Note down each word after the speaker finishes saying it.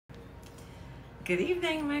Good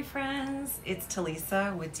evening, my friends. It's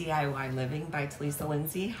Talisa with DIY Living by Talisa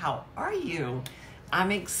Lindsay. How are you? I'm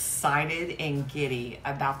excited and giddy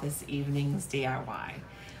about this evening's DIY.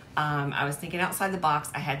 I was thinking outside the box.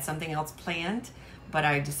 I had something else planned, but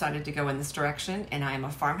I decided to go in this direction, and I am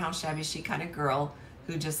a farmhouse shabby chic kind of girl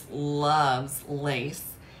who just loves lace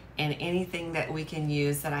and anything that we can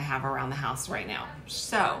use that I have around the house right now.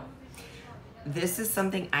 So this is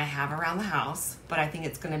something I have around the house, but I think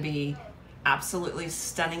it's going to be absolutely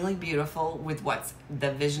stunningly beautiful with what's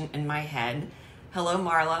the vision in my head. Hello,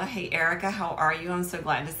 Marla. Hey, Erica. How are you? I'm so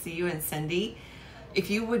glad to see you. And Cindy, if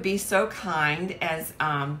you would be so kind as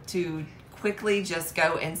to quickly just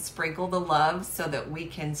go and sprinkle the love so that we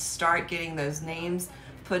can start getting those names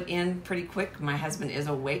put in pretty quick. My husband is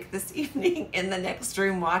awake this evening in the next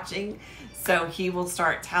room watching, so he will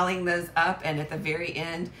start tallying those up, and at the very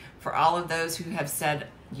end, for all of those who have said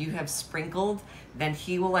you have sprinkled, then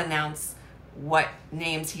he will announce what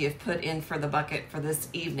names he have put in for the bucket for this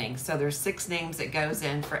evening. So there's 6 names that goes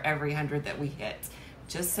in for every 100 that we hit,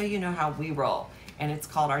 just so you know how we roll. And it's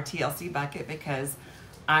called our TLC bucket because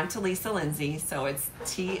I'm Talisa Lindsay, so it's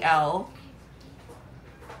TL,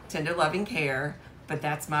 Tender Loving Care, but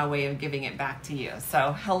that's my way of giving it back to you.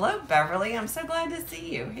 So hello, Beverly. I'm so glad to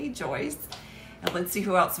see you. Hey, Joyce. And let's see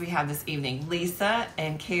who else we have this evening. Lisa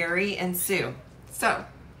and Carrie and Sue. So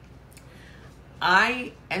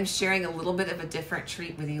I am sharing a little bit of a different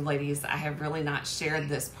treat with you ladies. I have really not shared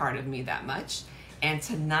this part of me that much. And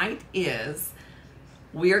tonight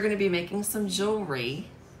we are going to be making some jewelry,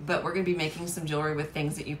 but we're going to be making some jewelry with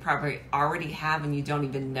things that you probably already have and you don't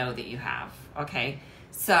even know that you have, okay?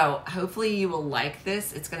 So hopefully you will like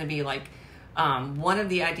this. It's going to be like, one of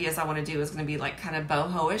the ideas I want to do is going to be like kind of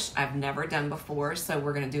boho-ish. I've never done before, so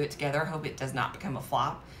we're going to do it together. Hope it does not become a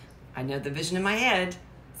flop. I know the vision in my head.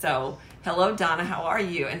 So hello, Donna, how are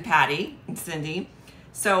you? And Patty and Cindy.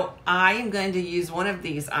 So I am going to use one of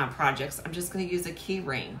these projects. I'm just going to use a key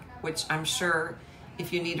ring, which I'm sure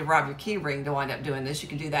if you need to rob your key ring to wind up doing this, you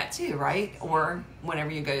can do that too, right? Or whenever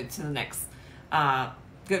you go to the next,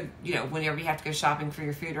 whenever you have to go shopping for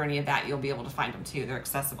your food or any of that, you'll be able to find them too. They're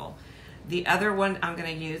accessible. The other one I'm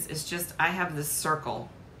going to use is just, I have this circle,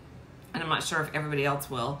 and I'm not sure if everybody else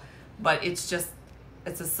will, but it's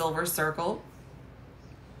a silver circle.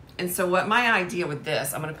 And so what my idea with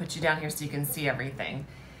this, I'm going to put you down here so you can see everything.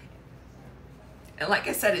 And like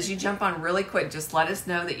I said, as you jump on really quick, just let us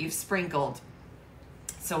know that you've sprinkled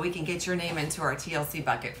so we can get your name into our TLC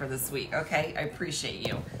bucket for this week, okay? I appreciate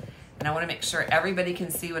you. And I want to make sure everybody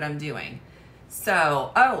can see what I'm doing.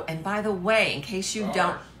 So, oh, and by the way, in case you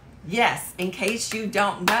don't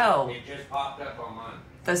know. It just popped up on mine.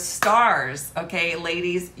 The stars, okay,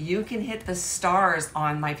 ladies, you can hit the stars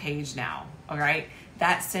on my page now, all right?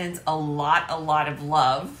 That sends a lot of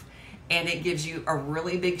love, and it gives you a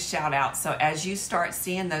really big shout out. So as you start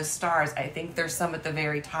seeing those stars, I think there's some at the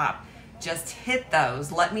very top. Just hit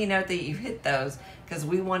those. Let me know that you hit those because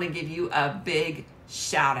we want to give you a big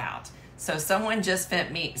shout out. So someone just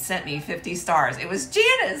sent me 50 stars. It was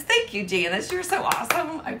Janice. Thank you, Janice. You're so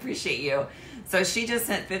awesome. I appreciate you. So she just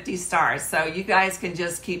sent 50 stars. So you guys can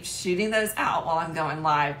just keep shooting those out while I'm going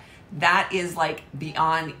live. That is like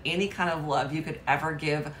beyond any kind of love you could ever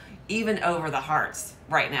give, even over the hearts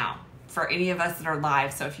right now for any of us that are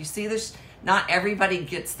live. So if you see this, not everybody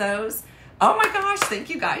gets those. Oh my gosh, thank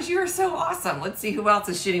you guys. You are so awesome. Let's see who else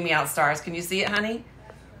is shooting me out stars. Can you see it, honey?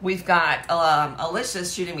 We've got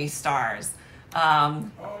Alicia's shooting me stars. Oh,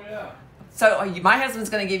 yeah. So my husband's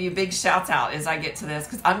going to give you big shouts out as I get to this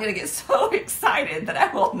because I'm going to get so excited that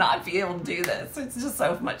I will not be able to do this. It's just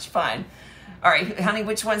so much fun. All right, honey,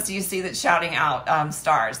 which ones do you see that's shouting out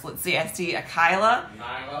stars? Let's see. I see a Kyla.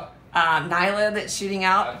 Nyla that's shooting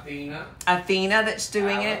out. Athena that's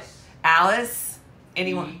doing Alice. it. Alice.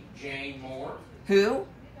 Anyone? Jane Moore. Who?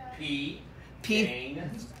 P.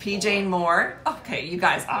 Jane Moore. Okay, you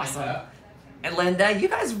guys awesome. And Linda, you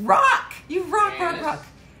guys rock. You rock.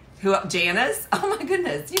 Who? Janice? Oh my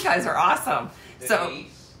goodness, you guys are awesome. Denise. So,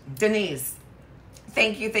 Denise.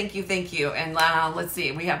 Thank you. And let's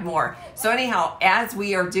see, we have more. So anyhow, as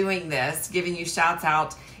we are doing this, giving you shouts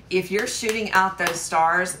out, if you're shooting out those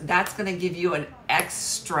stars, that's going to give you an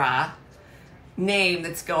extra name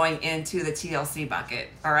that's going into the TLC bucket,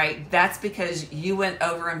 all right? That's because you went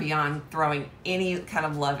over and beyond throwing any kind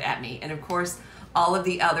of love at me. And of course, all of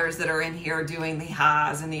the others that are in here doing the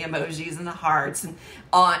ha's and the emojis and the hearts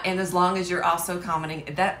and as long as you're also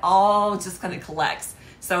commenting, that all just kind of collects.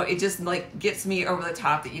 So it just like gets me over the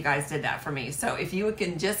top that you guys did that for me. So if you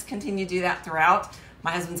can just continue to do that throughout,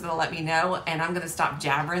 My husband's going to let me know, and I'm going to stop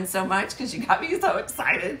jabbering so much because you got me so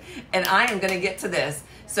excited. And I am going to get to this.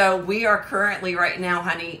 So we are currently right now,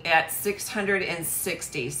 honey, at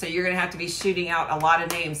 660. So you're going to have to be shooting out a lot of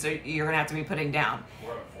names. So you're going to have to be putting down.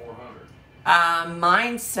 We're at 400.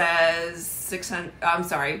 Mine says 600. I'm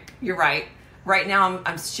sorry. You're right. Right now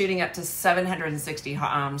I'm shooting up to 760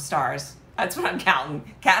 stars. That's what I'm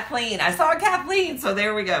counting. Kathleen. I saw Kathleen. So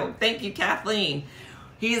there we go. Thank you, Kathleen.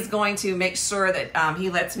 He is going to make sure that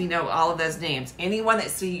he lets me know all of those names. Anyone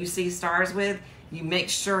that you see stars with, you make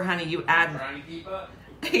sure, honey, you add. Trying to keep up?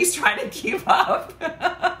 He's trying to keep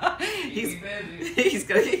up. He's busy. He's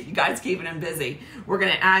gonna. You guys keeping him busy. We're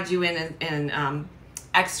gonna add you in and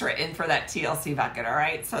extra in for that TLC bucket. All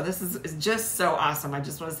right. So this is just so awesome. I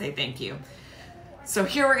just want to say thank you. So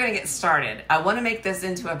here we're gonna get started. I want to make this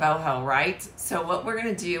into a boho, right? So what we're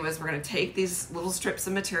gonna do is we're gonna take these little strips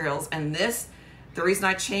of materials, and this. The reason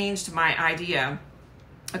I changed my idea,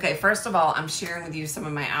 okay, first of all, I'm sharing with you some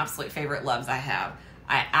of my absolute favorite loves I have.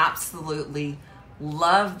 I absolutely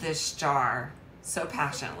love this jar so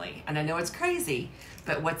passionately. And I know it's crazy,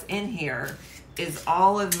 but what's in here is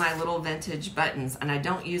all of my little vintage buttons, and I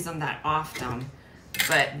don't use them that often,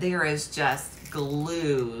 but there is just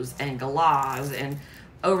glues and gloss and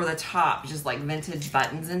over the top, just like vintage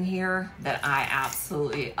buttons in here that I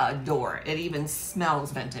absolutely adore. It even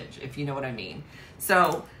smells vintage, if you know what I mean.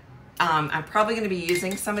 So I'm probably going to be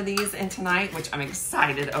using some of these in tonight, which I'm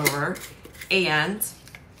excited over. And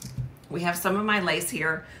we have some of my lace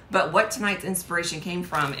here. But what tonight's inspiration came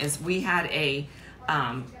from is we had a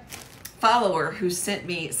follower who sent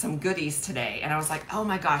me some goodies today. And I was like, oh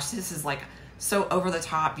my gosh, this is like so over the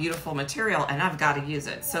top, beautiful material, and I've got to use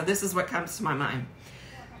it. So this is what comes to my mind.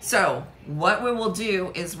 So what we will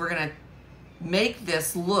do is we're going to make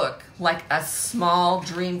this look like a small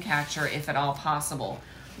dream catcher if at all possible.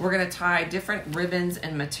 We're going to tie different ribbons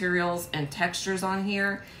and materials and textures on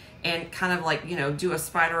here and kind of like, you know, do a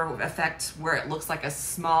spider effect where it looks like a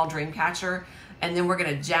small dream catcher. And then we're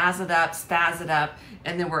going to jazz it up, spaz it up,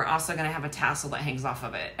 and then we're also going to have a tassel that hangs off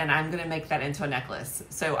of it. And I'm going to make that into a necklace.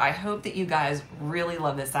 So I hope that you guys really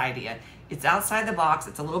love this idea. It's outside the box.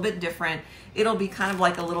 It's a little bit different. It'll be kind of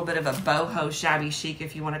like a little bit of a boho shabby chic,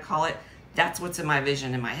 if you want to call it. That's what's in my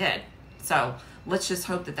vision in my head. So let's just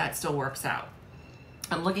hope that that still works out.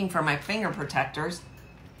 I'm looking for my finger protectors.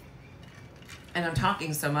 And I'm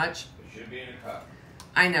talking so much. It should be in a cup.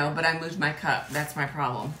 I know, but I moved my cup. That's my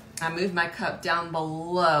problem. I moved my cup down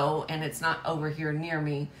below and it's not over here near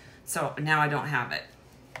me. So now I don't have it.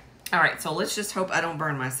 All right, so let's just hope I don't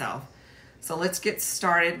burn myself. So let's get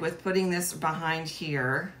started with putting this behind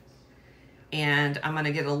here. And I'm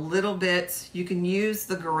gonna get a little bit, you can use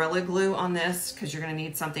the Gorilla Glue on this because you're gonna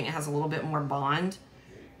need something that has a little bit more bond.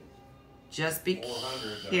 Just be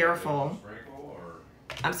careful.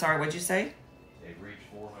 I'm sorry, what'd you say? They've reached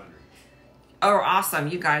 400. Oh, awesome.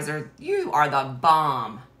 You guys are, you are the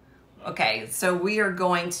bomb. Okay, so we are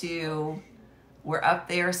going to, we're up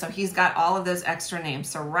there. So he's got all of those extra names.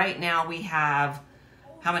 So right now we have,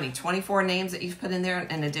 how many? 24 names that you've put in there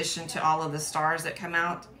in addition to all of the stars that come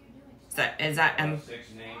out? Is that 6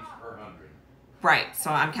 names per 100. Right, so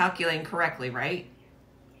I'm calculating correctly, right?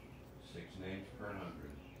 6 names per 100.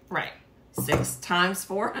 Right. 6 times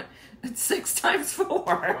 4? 6 times 4.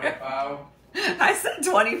 25. I said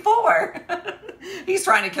 24. He's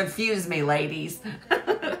trying to confuse me, ladies. You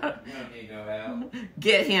don't need no help.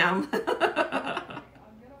 Get him.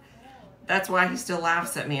 That's why he still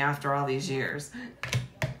laughs at me after all these years.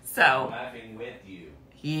 So, Laughing with you.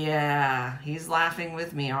 yeah, he's laughing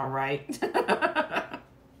with me, all right.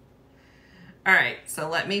 All right, so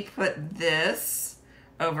let me put this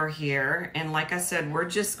over here. And like I said, we're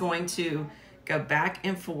just going to go back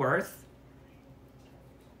and forth,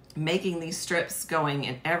 making these strips going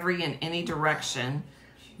in every and any direction,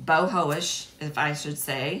 boho-ish, if I should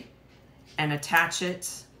say, and attach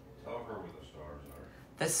it. Tell her where the stars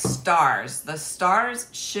are. The stars. The stars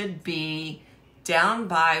should be down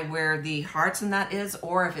by where the hearts and that is,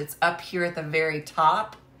 or if it's up here at the very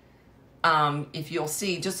top. If you'll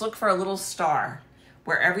see, just look for a little star.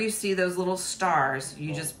 Wherever you see those little stars,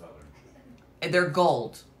 you just, they're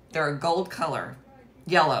gold. They're a gold color.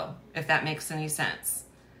 Yellow, if that makes any sense.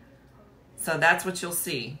 So that's what you'll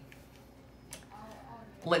see.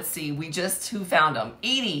 Let's see, who found them?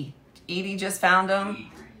 Edie. Edie just found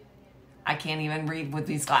them. I can't even read with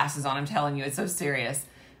these glasses on, I'm telling you, it's so serious.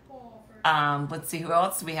 Let's see who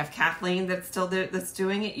else. We have Kathleen that's still that's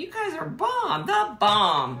doing it. You guys are bomb, the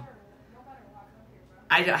bomb.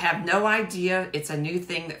 I have no idea. It's a new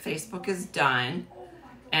thing that Facebook has done.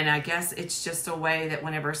 And I guess it's just a way that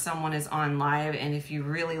whenever someone is on live, and if you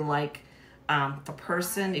really like the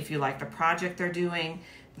person, if you like the project they're doing,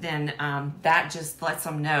 then that just lets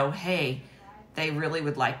them know, hey, they really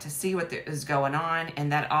would like to see what is going on.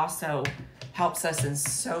 And that also helps us in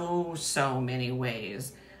so many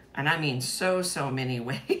ways. And I mean so many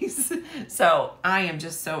ways. So I am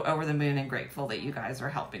just so over the moon and grateful that you guys are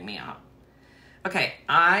helping me out. Okay,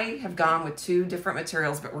 I have gone with 2 different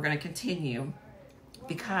materials, but we're going to continue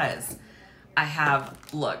because I have,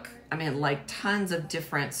 look, I mean, like tons of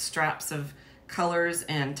different straps of colors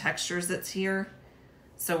and textures that's here.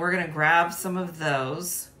 So we're going to grab some of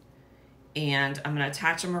those and I'm going to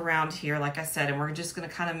attach them around here, like I said, and we're just going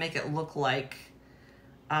to kind of make it look like,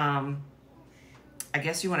 I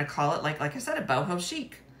guess you want to call it like I said, a boho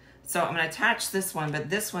chic. So I'm going to attach this one, but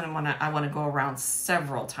this one I want to go around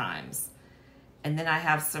several times. And then I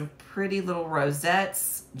have some pretty little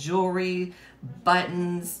rosettes, jewelry,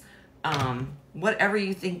 buttons, whatever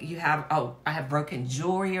you think you have. Oh, I have broken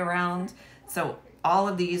jewelry around. So all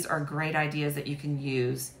of these are great ideas that you can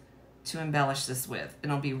use to embellish this with.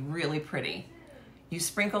 It'll be really pretty. You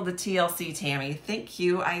sprinkled the TLC, Tammy. Thank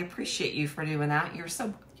you. I appreciate you for doing that.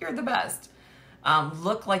 You're the best.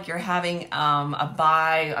 Look like you're having a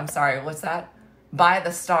buy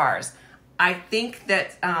the stars. I think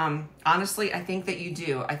that, honestly, I think that you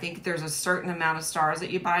do. I think there's a certain amount of stars that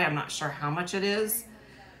you buy. I'm not sure how much it is.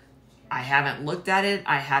 I haven't looked at it.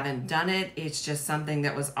 I haven't done it. It's just something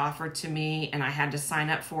that was offered to me and I had to sign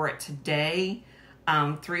up for it today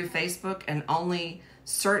through Facebook, and only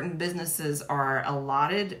certain businesses are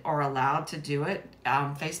allotted or allowed to do it.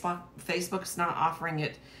 Facebook's not offering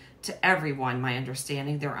it to everyone, my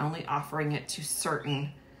understanding. They're only offering it to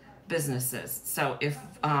certain businesses. So if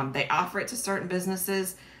they offer it to certain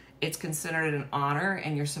businesses, it's considered an honor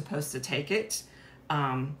and you're supposed to take it.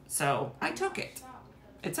 So I took it.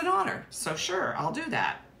 It's an honor. So sure, I'll do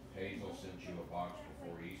that. Hazel sent you a box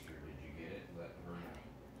before Easter. Did you get it? Let her know.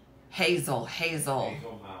 Hazel. Hazel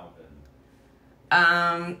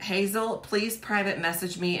Malvin. Hazel, please private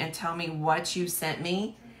message me and tell me what you sent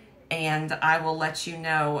me, and I will let you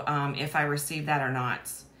know if I received that or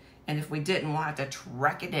not. And if we didn't, we'll have to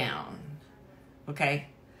track it down. Okay?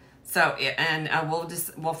 So,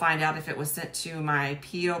 we'll find out if it was sent to my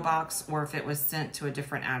P.O. box or if it was sent to a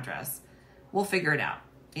different address. We'll figure it out.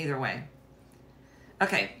 Either way.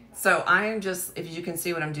 Okay, so I am just, if you can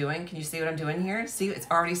see what I'm doing, can you see what I'm doing here? See, it's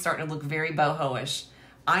already starting to look very boho-ish.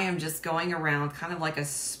 I am just going around kind of like a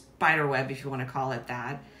spider web, if you want to call it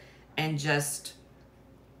that, and just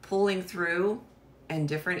pulling through in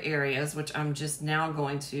different areas, which I'm just now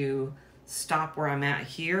going to stop where I'm at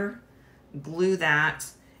here, glue that,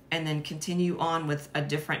 and then continue on with a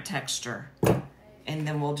different texture. And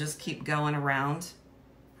then we'll just keep going around.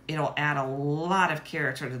 It'll add a lot of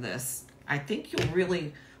character to this. I think you'll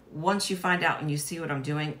really, once you find out and you see what I'm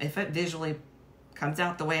doing, if it visually comes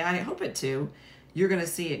out the way I hope it to, you're going to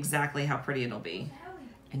see exactly how pretty it'll be.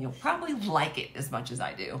 And you'll probably like it as much as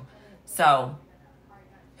I do. So,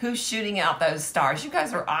 who's shooting out those stars? You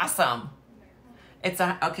guys are awesome. So it's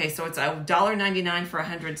 $1.99 for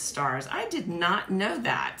 100 stars. I did not know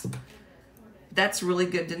that. That's really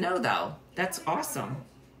good to know, though. That's awesome.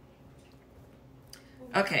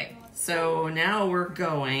 Okay, so now we're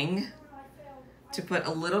going to put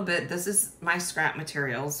a little bit, this is my scrap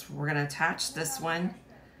materials. We're going to attach this one,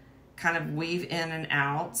 kind of weave in and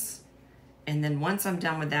out. And then once I'm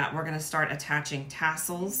done with that, we're going to start attaching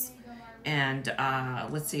tassels and,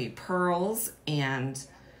 pearls and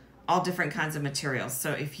all different kinds of materials.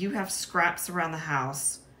 So if you have scraps around the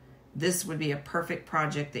house, this would be a perfect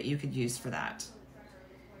project that you could use for that.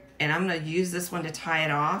 And I'm going to use this one to tie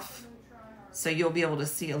it off, so you'll be able to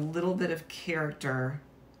see a little bit of character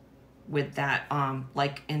with that,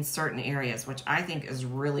 like in certain areas, which I think is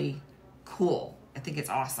really cool. I think it's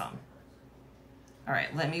awesome. All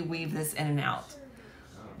right, let me weave this in and out.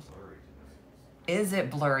 Is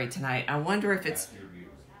it blurry tonight? I wonder if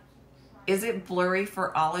is it blurry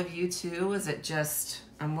for all of you too? Is it just,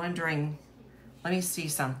 I'm wondering, let me see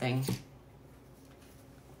something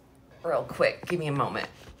real quick. Give me a moment.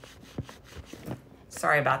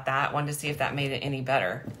 Sorry about that. Wanted to see if that made it any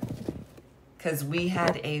better. Because we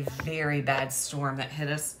had a very bad storm that hit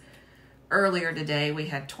us earlier today. We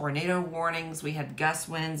had tornado warnings. We had gust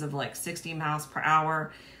winds of like 60 miles per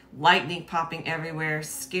hour. Lightning popping everywhere.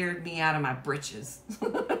 Scared me out of my britches.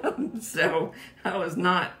 So I was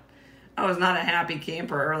not a happy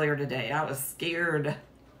camper earlier today. I was scared.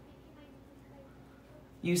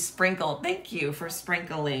 You sprinkled. Thank you for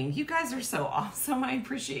sprinkling. You guys are so awesome. I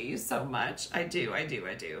appreciate you so much. I do.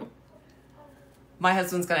 My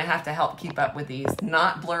husband's going to have to help keep up with these.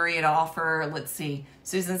 Not blurry at all for, let's see.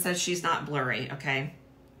 Susan says she's not blurry, okay?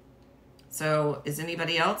 So is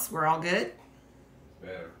anybody else? We're all good?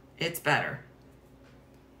 Better. It's better.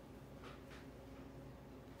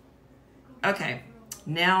 Okay,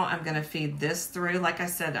 now I'm going to feed this through. Like I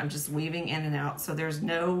said, I'm just weaving in and out. So there's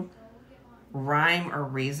no rhyme or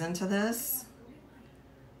reason to this,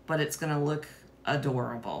 but it's going to look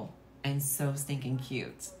adorable and so stinking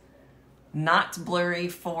cute. Not blurry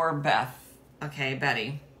for Beth. Okay,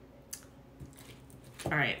 Betty.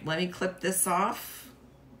 All right, let me clip this off.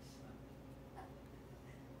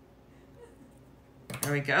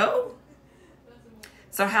 There we go.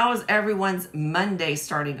 So how is everyone's Monday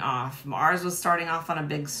starting off? Ours was starting off on a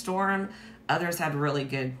big storm. Others had really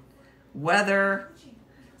good weather.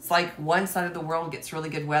 It's like one side of the world gets really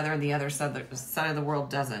good weather and the other side of the world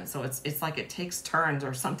doesn't. So it's like it takes turns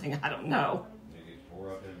or something. I don't know. It gets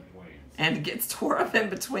tore up in between. And it gets tore up in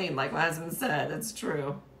between, like my husband said. That's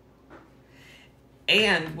true.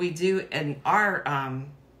 And we do in our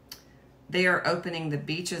they are opening the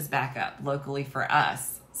beaches back up locally for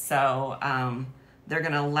us. So they're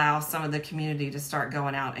going to allow some of the community to start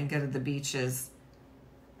going out and go to the beaches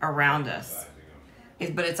around us.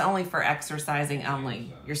 But it's only for exercising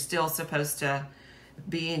only. You're still supposed to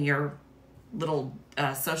be in your little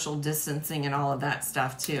social distancing and all of that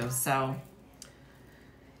stuff too. So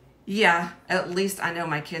yeah, at least I know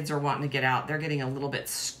my kids are wanting to get out. They're getting a little bit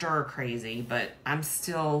stir crazy, but I'm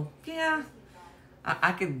still, yeah,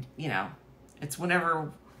 I could, you know, it's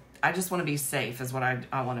whenever. I just want to be safe is what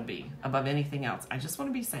I want to be above anything else. I just want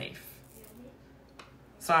to be safe.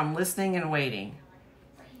 So I'm listening and waiting.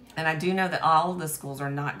 And I do know that all of the schools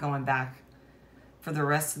are not going back for the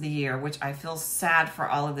rest of the year, which I feel sad for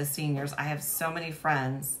all of the seniors. I have so many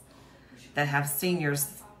friends that have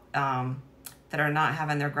seniors that are not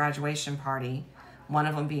having their graduation party. One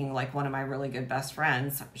of them being like one of my really good best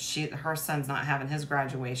friends. Her son's not having his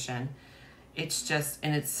graduation. It's just,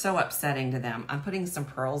 and it's so upsetting to them. I'm putting some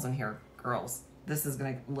pearls in here, girls. This is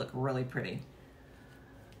going to look really pretty.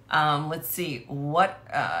 Let's see what,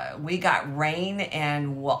 we got rain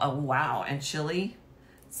and wow, and chilly.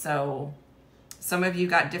 So some of you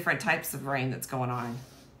got different types of rain that's going on.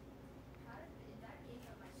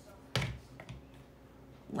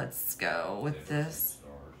 Let's go with this.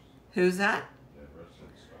 Who's that?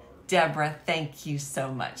 Deborah, thank you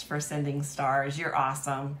so much for sending stars. You're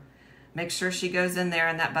awesome. Make sure she goes in there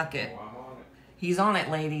in that bucket. Oh, I'm on it. He's on it,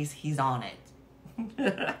 ladies. He's on it.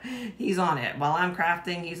 He's on it. While I'm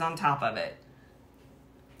crafting, he's on top of it.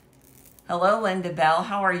 Hello, Linda Bell.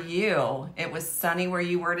 How are you? It was sunny where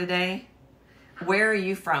you were today. Where are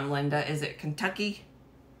you from, Linda? Is it Kentucky?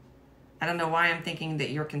 I don't know why I'm thinking that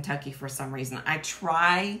you're Kentucky for some reason. I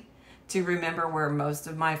try to remember where most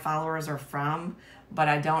of my followers are from, but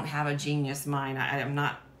I don't have a genius mind. I am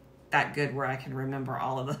not that good where I can remember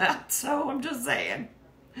all of that. So I'm just saying.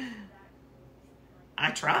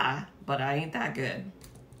 I try, but I ain't that good.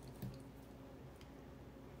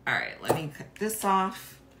 All right, let me cut this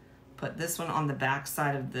off. Put this one on the back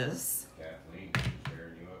side of this. Kathleen is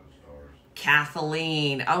tearing you up with stars.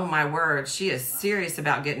 Kathleen, oh my word, she is serious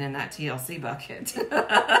about getting in that TLC bucket.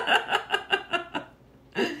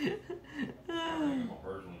 I'm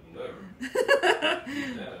personally delivered.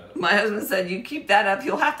 My husband said, you keep that up,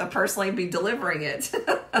 you'll have to personally be delivering it.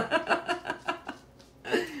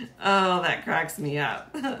 Oh, that cracks me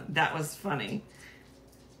up. That was funny.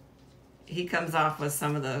 He comes off with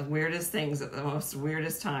some of the weirdest things at the most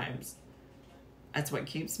weirdest times. That's what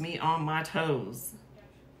keeps me on my toes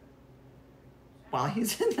while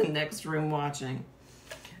he's in the next room watching.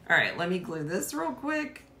 All right, let me glue this real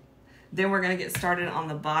quick. Then we're going to get started on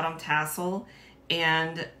the bottom tassel.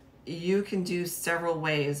 And you can do several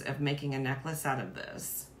ways of making a necklace out of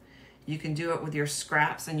this. You can do it with your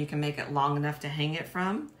scraps and you can make it long enough to hang it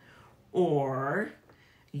from. Or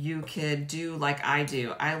you could do like I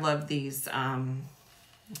do. I love these,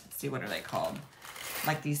 let's see, what are they called?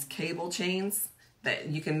 Like these cable chains that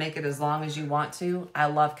you can make it as long as you want to. I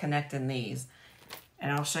love connecting these.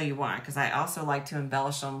 And I'll show you why. Because I also like to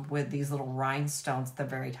embellish them with these little rhinestones at the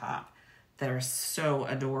very top that are so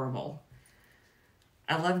adorable.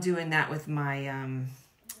 I love doing that with my,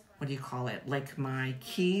 what do you call it? Like my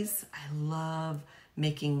keys. I love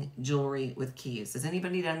making jewelry with keys. Has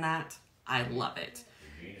anybody done that? I love it.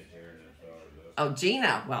 Regina's tearing them stars up. Oh,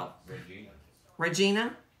 Gina. Well, Regina.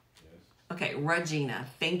 Regina? Yes. Okay, Regina.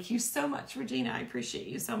 Thank you so much, Regina. I appreciate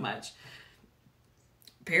you so much.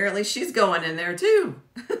 Apparently she's going in there too.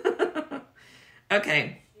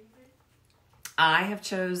 Okay. I have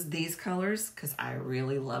chose these colors because I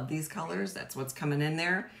really love these colors. That's what's coming in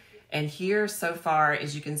there. And here so far,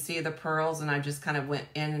 as you can see the pearls, and I just kind of went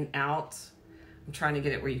in and out. I'm trying to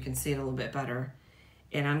get it where you can see it a little bit better.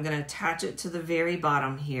 And I'm going to attach it to the very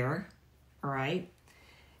bottom here. All right.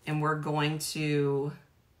 And we're going to,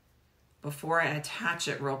 before I attach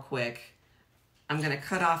it real quick, I'm going to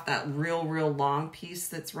cut off that real long piece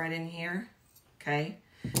that's right in here. Okay.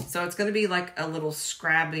 So it's going to be like a little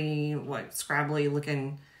scrabbly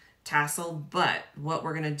looking tassel. But what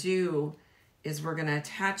we're going to do is we're going to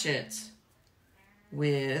attach it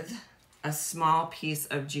with a small piece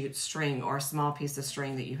of jute string or a small piece of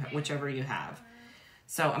string that you have, whichever you have.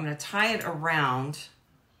 So I'm going to tie it around,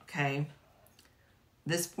 okay,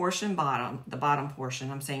 this portion the bottom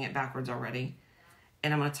portion, I'm saying it backwards already,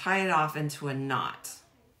 and I'm going to tie it off into a knot,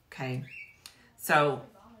 okay. So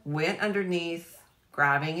went underneath,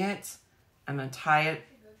 grabbing it, I'm going to tie it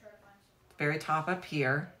very top up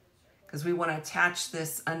here because we want to attach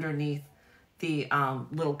this underneath the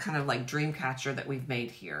little kind of like dream catcher that we've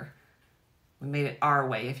made here. We made it our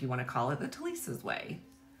way, if you want to call it the Talisa's way.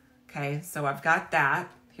 Okay, so I've got that.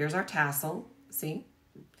 Here's our tassel, see?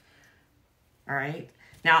 All right.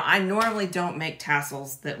 Now, I normally don't make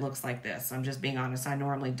tassels that looks like this. I'm just being honest, I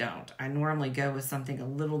normally don't. I normally go with something a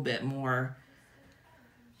little bit more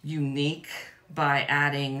unique by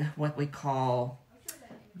adding what we call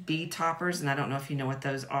bead toppers, and I don't know if you know what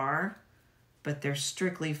those are, but they're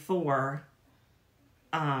strictly for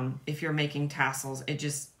if you're making tassels. It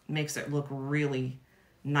just makes it look really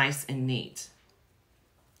nice and neat.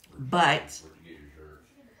 But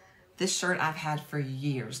this shirt I've had for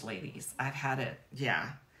years, ladies. I've had it,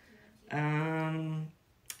 yeah. And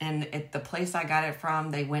at the place I got it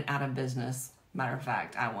from, they went out of business. Matter of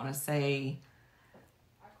fact, I want to say,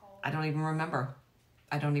 I don't even remember.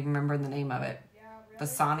 I don't even remember the name of it.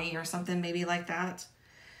 Vasani or something maybe like that.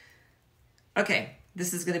 Okay,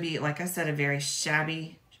 this is going to be, like I said, a very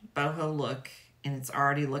shabby boho look, and it's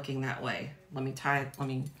already looking that way. Let me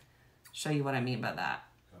show you what I mean by that.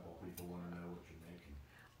 A couple people want to know what you're making.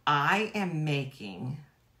 I am making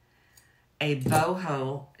a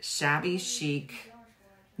boho shabby chic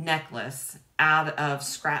necklace out of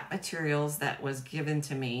scrap materials that was given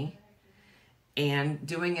to me, and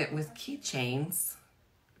doing it with keychains.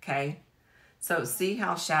 Okay, so see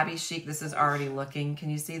how shabby chic this is already looking? Can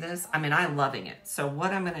you see this? I mean, I'm loving it. So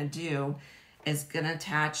what I'm going to do is going to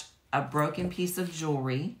attach a broken piece of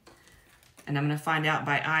jewelry, and I'm going to find out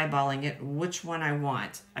by eyeballing it which one I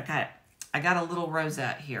want. I got a little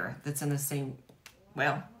rosette here that's in the same,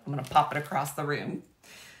 well, I'm going to pop it across the room.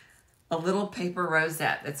 A little paper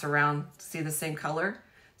rosette that's around, see the same color?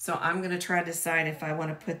 So I'm going to try to decide if I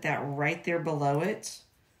want to put that right there below it,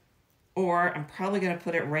 or I'm probably going to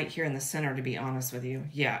put it right here in the center, to be honest with you.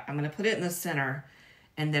 Yeah, I'm going to put it in the center,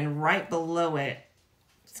 and then right below it,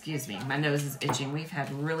 excuse me, my nose is itching. We've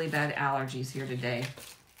had really bad allergies here today.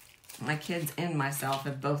 My kids and myself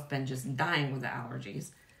have both been just dying with the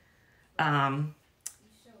allergies.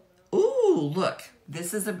 Ooh, look,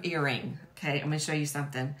 this is an earring. Okay, I'm going to show you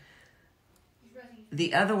something.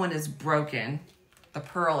 The other one is broken. The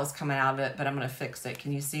pearl is coming out of it, but I'm going to fix it.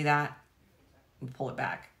 Can you see that? Pull it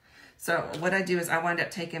back. So what I do is I wind up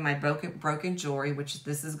taking my broken jewelry, which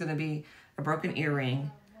this is going to be a broken earring.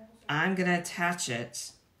 I'm going to attach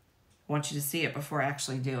it. I want you to see it before I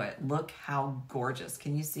actually do it. Look how gorgeous.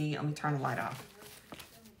 Can you see? Let me turn the light off.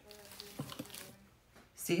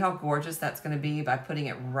 See how gorgeous that's going to be by putting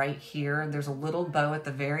it right here? There's a little bow at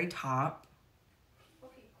the very top.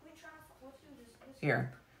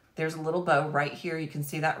 Here. There's a little bow right here. You can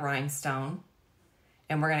see that rhinestone.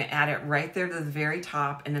 And we're going to add it right there to the very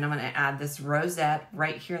top. And then I'm going to add this rosette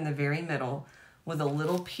right here in the very middle with a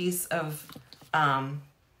little piece of,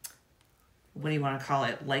 what do you want to call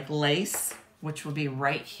it? Like lace, which will be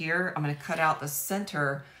right here. I'm going to cut out the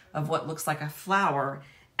center of what looks like a flower,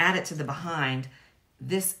 add it to the behind.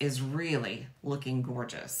 This is really looking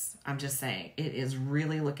gorgeous. I'm just saying, it is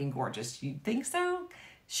really looking gorgeous. You think so?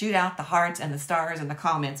 Shoot out the hearts and the stars in the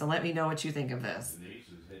comments and let me know what you think of this. Denise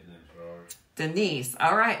is hitting them stars. Denise.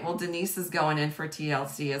 All right. Well, Denise is going in for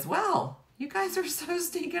TLC as well. You guys are so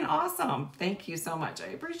stinking awesome. Thank you so much. I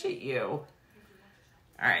appreciate you. All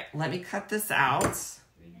right. Let me cut this out.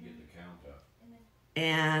 Then you get the count up.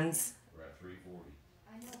 And, We're at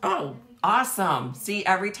 340. oh, awesome. See,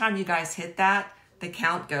 every time you guys hit that, the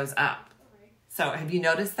count goes up. So have you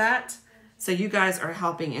noticed that? So you guys are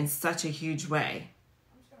helping in such a huge way.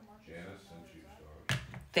 Janice sent you stars.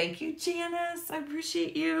 Thank you, Janice. I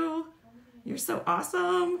appreciate you. You're so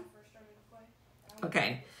awesome.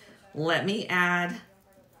 Okay, let me add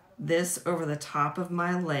this over the top of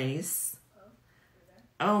my lace.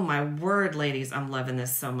 Oh my word, ladies, I'm loving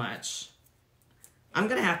this so much. I'm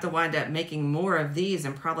going to have to wind up making more of these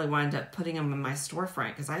and probably wind up putting them in my storefront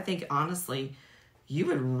because I think, honestly, You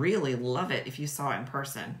would really love it if you saw it in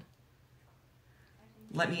person.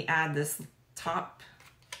 Let me add this top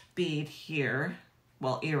bead here.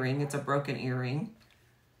 Well, earring. It's a broken earring.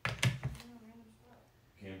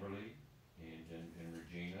 Kimberly and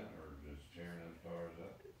Regina are just tearing those stars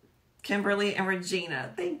up. Kimberly and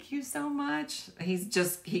Regina, thank you so much. He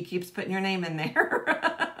keeps putting your name in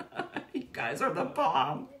there. You guys are the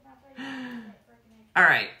bomb. All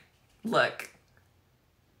right, look.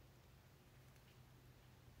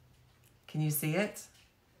 Can you see it?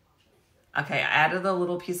 Okay, I added a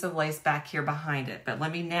little piece of lace back here behind it, but let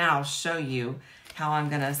me now show you how I'm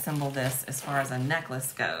gonna assemble this as far as a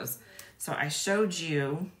necklace goes. So I showed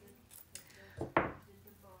you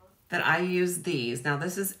that I use these. Now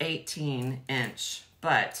this is 18-inch,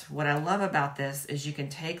 but what I love about this is you can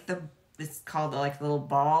take it's called like the little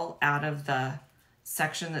ball out of the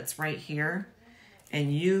section that's right here,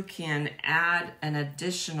 and you can add an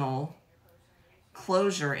additional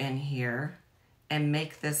closure in here and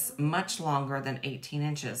make this much longer than 18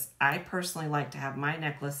 inches. I personally like to have my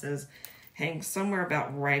necklaces hang somewhere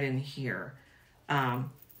about right in here.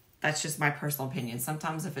 That's just my personal opinion.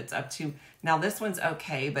 Sometimes if it's up to, now this one's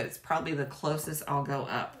okay, but it's probably the closest I'll go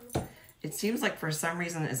up. It seems like for some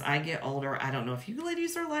reason as I get older, I don't know if you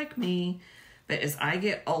ladies are like me, but as I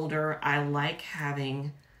get older, I like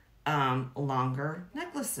having longer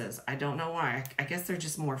necklaces. I don't know why. I guess they're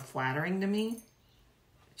just more flattering to me.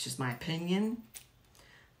 It's just my opinion.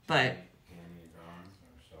 But Tammy and Dawn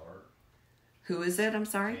are stars. who is it? I'm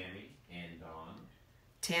sorry. Tammy and Dawn.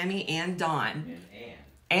 Tammy and Dawn. And Ann.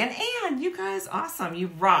 And Ann, you guys, awesome. You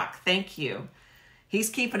rock. Thank you. He's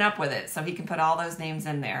keeping up with it, so he can put all those names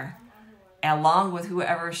in there, along with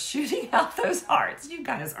whoever's shooting out those hearts. You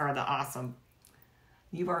guys are the awesome.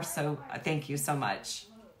 You are so, thank you so much.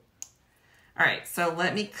 All right, so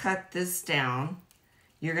let me cut this down.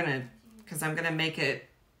 You're going to, because I'm going to make it,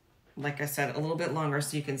 like I said, a little bit longer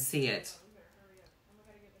so you can see it.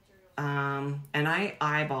 And I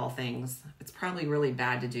eyeball things. It's probably really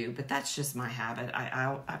bad to do, but that's just my habit.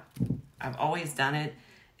 I've always done it.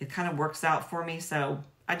 It kind of works out for me, so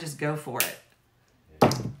I just go for it.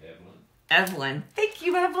 Evelyn. Thank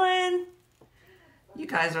you, Evelyn. You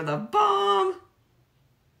guys are the bomb.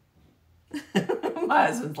 My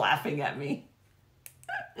husband's laughing at me.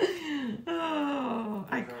 Oh,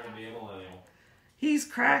 he's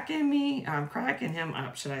cracking me. I'm cracking him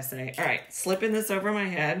up, should I say. All right, slipping this over my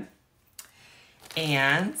head.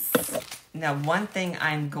 And now one thing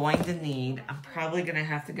I'm going to need, I'm probably going to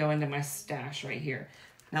have to go into my stash right here.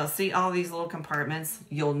 Now see all these little compartments?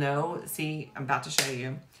 You'll know, see, I'm about to show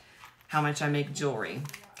you how much I make jewelry.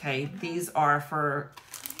 Okay, these are for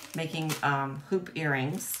making hoop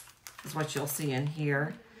earrings, is what you'll see in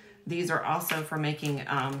here. These are also for making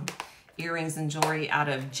earrings and jewelry out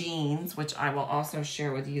of jeans, which I will also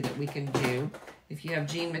share with you that we can do. If you have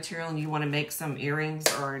jean material and you want to make some earrings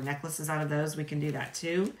or necklaces out of those, we can do that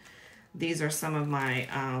too. These are some of my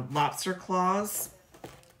lobster claws,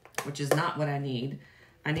 which is not what I need.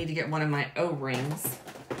 I need to get one of my O-rings.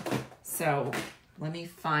 So let me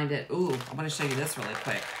find it. Ooh, I want to show you this really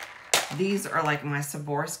quick. These are like my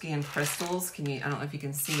Swarovski and crystals. I don't know if you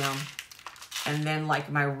can see them. And then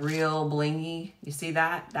like my real blingy, you see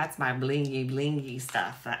that? That's my blingy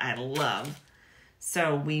stuff that I love.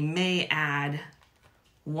 So we may add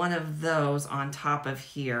one of those on top of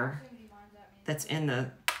here that's in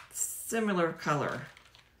the similar color.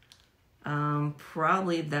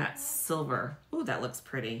 Probably that silver. Ooh, that looks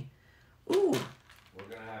pretty. Ooh. We're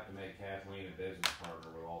going to have to make Kathleen a business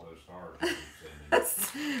partner with all those stars she's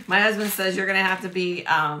sending. My husband says you're going to have to be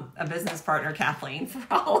a business partner, Kathleen, for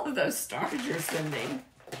all of those stars you're sending.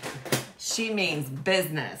 She means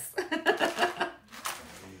business.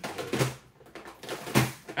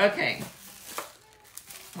 Okay.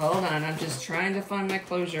 Hold on. I'm just trying to find my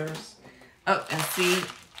closures. Oh, and see,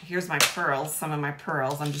 here's my pearls. Some of my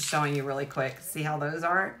pearls. I'm just showing you really quick. See how those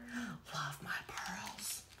are? Love my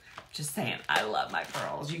pearls. Just saying, I love my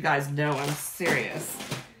pearls. You guys know I'm serious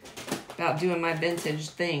about doing my vintage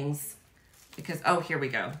things. Because, oh, here we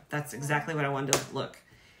go. That's exactly what I wanted to look.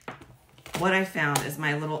 What I found is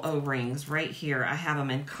my little O-rings right here. I have them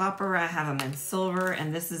in copper, I have them in silver,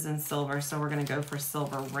 and this is in silver, so we're gonna go for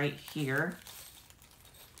silver right here.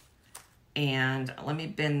 And let me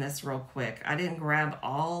bend this real quick. I didn't grab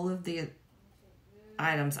all of the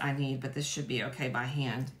items I need, but this should be okay by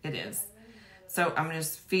hand. It is. So I'm gonna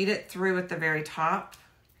just feed it through at the very top.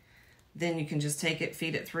 Then you can just take it,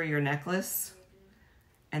 feed it through your necklace,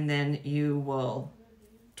 and then you will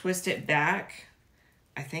twist it back.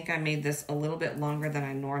 I think I made this a little bit longer than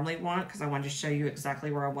I normally want because I wanted to show you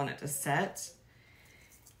exactly where I want it to set.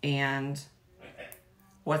 And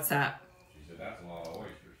What's that? She said, that's a lot of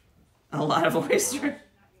oysters. A lot of oyster.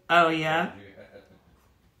 Oh, yeah?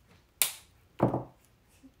 All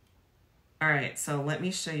right, so let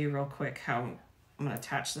me show you real quick how I'm going to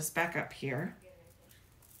attach this back up here.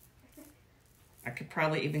 I could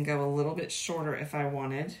probably even go a little bit shorter if I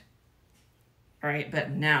wanted. All right, but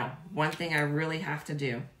now, one thing I really have to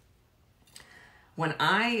do. When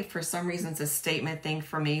for some reason, it's a statement thing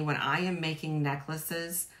for me, when I am making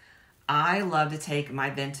necklaces, I love to take my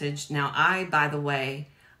vintage. Now, by the way,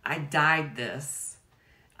 I dyed this.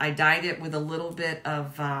 I dyed it with a little bit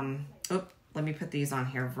of, let me put these on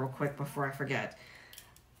here real quick before I forget.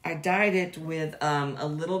 I dyed it with a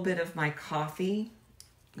little bit of my coffee.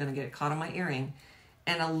 I'm going to get it caught on my earring.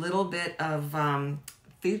 And a little bit of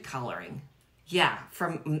food coloring. Yeah,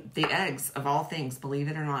 from the eggs, of all things, believe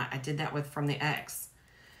it or not. I did that from the eggs.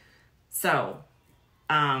 So,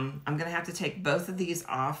 I'm going to have to take both of these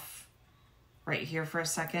off right here for a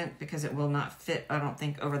second because it will not fit, I don't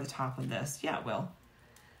think, over the top of this. Yeah, it will.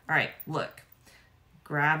 All right, look.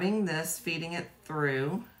 Grabbing this, feeding it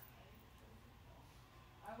through.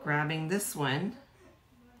 Grabbing this one.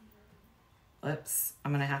 Oops,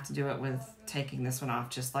 I'm going to have to do it with taking this one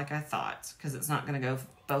off just like I thought because it's not going to go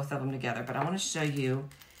both of them together. But I want to show you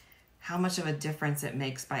how much of a difference it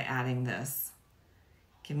makes by adding this.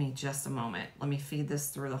 Give me just a moment. Let me feed this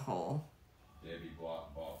through the hole. Debbie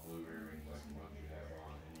bought blue earrings like the ones you have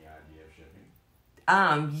on. Any idea of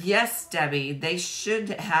shipping? Yes, Debbie. They should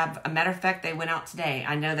have. A matter of fact, they went out today.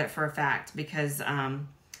 I know that for a fact because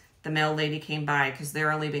the mail lady came by because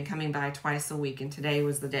they're only been coming by twice a week and today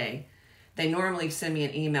was the day. They normally send me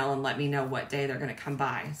an email and let me know what day they're going to come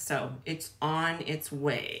by. So it's on its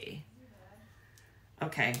way.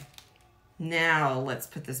 Okay. Now let's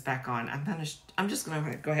put this back on. I'm just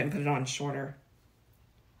going to go ahead and put it on shorter.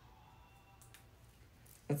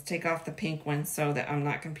 Let's take off the pink one so that I'm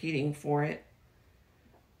not competing for it.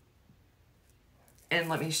 And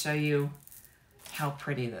let me show you how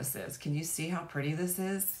pretty this is. Can you see how pretty this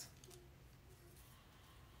is?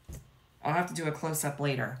 I'll have to do a close-up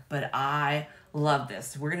later, but I love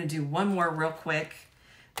this. We're going to do one more real quick.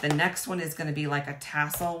 The next one is going to be like a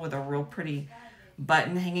tassel with a real pretty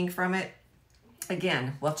button hanging from it.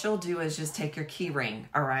 Again, what you'll do is just take your key ring,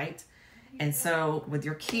 all right? And so with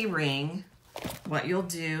your key ring, what you'll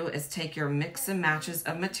do is take your mix and matches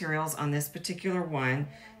of materials on this particular one.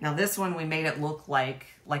 Now this one, we made it look like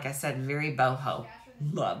I said, very boho.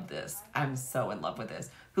 Love this. I'm so in love with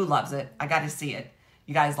this. Who loves it? I got to see it.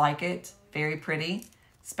 You guys like it? Very pretty,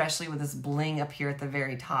 especially with this bling up here at the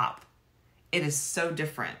very top. It is so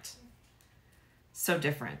different. So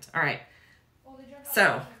different. All right.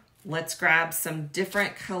 So let's grab some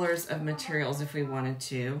different colors of materials if we wanted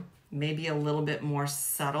to. Maybe a little bit more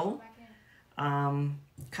subtle.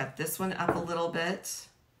 Cut this one up a little bit.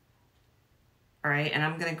 All right, and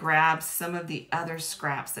I'm going to grab some of the other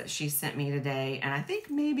scraps that she sent me today. And I think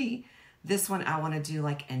maybe this one I want to do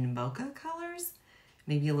like in mocha colors.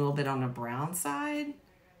 Maybe a little bit on the brown side.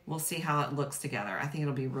 We'll see how it looks together. I think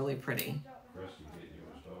it'll be really pretty. Christy, get you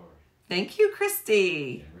a star. Thank you,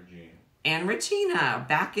 Christy. And Regina. And Regina.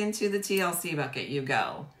 Back into the TLC bucket you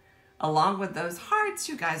go. Along with those hearts,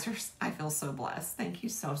 you guys are, I feel so blessed. Thank you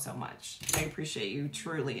so, so much. I appreciate you.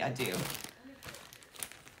 Truly, I do.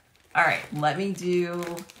 All right, let me do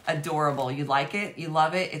adorable. You like it? You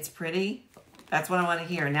love it? It's pretty? That's what I want to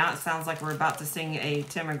hear. Now it sounds like we're about to sing a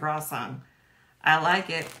Tim McGraw song. I like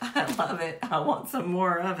it. I love it. I want some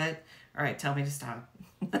more of it. All right, tell me to stop.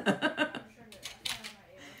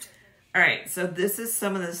 All right, so this is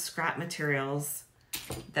some of the scrap materials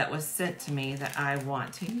that was sent to me that I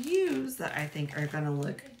want to use that I think are going to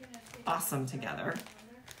look awesome together.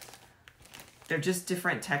 They're just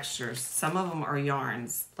different textures. Some of them are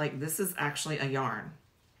yarns. Like this is actually a yarn,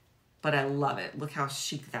 but I love it. Look how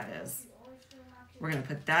chic that is. We're going to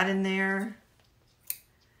put that in there.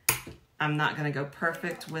 I'm not going to go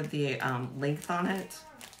perfect with the length on it.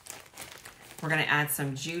 We're going to add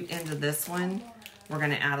some jute into this one. We're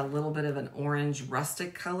going to add a little bit of an orange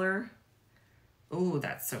rustic color. Ooh,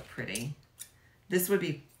 that's so pretty. This would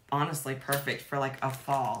be honestly perfect for like a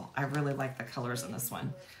fall. I really like the colors in this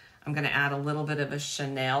one. I'm going to add a little bit of a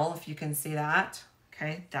Chanel, if you can see that.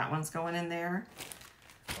 Okay, that one's going in there.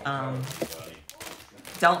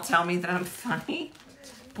 Don't tell me that I'm funny.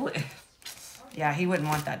 Yeah, he wouldn't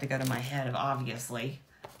want that to go to my head, obviously.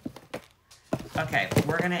 Okay,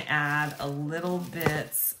 we're going to add a little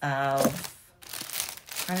bit of...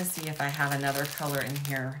 I'm trying to see if I have another color in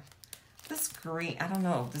here. This green, I don't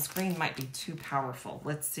know. This green might be too powerful.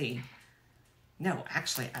 Let's see. No,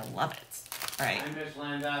 actually, I love it. All right. Hi, Miss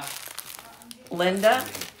Linda. Linda?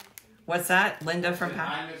 What's that? Linda from Patrick?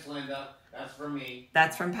 Hi, Miss Linda. That's from me.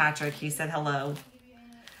 That's from Patrick. He said hello.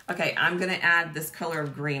 Okay, I'm going to add this color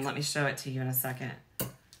of green. Let me show it to you in a second.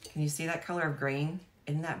 Can you see that color of green?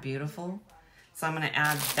 Isn't that beautiful? So I'm going to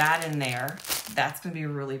add that in there. That's going to be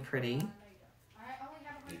really pretty.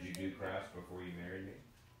 Did you do crafts before you married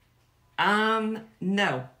me?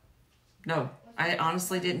 No. No. I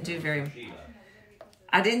honestly didn't do very Sheila.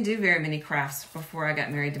 I didn't do very many crafts before I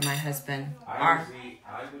got married to my husband.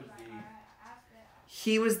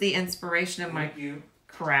 He was the inspiration of my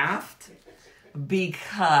craft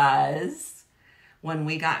because when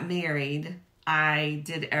we got married, I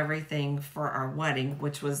did everything for our wedding,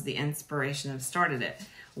 which was the inspiration that started it.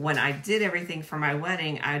 When I did everything for my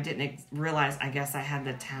wedding, I didn't realize, I guess I had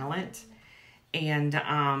the talent. And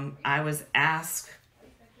I was asked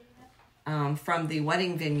from the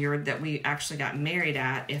wedding vineyard that we actually got married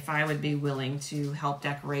at if I would be willing to help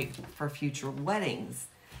decorate for future weddings.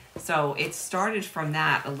 So it started from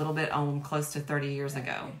that a little bit close to 30 years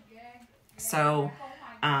ago. So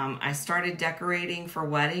I started decorating for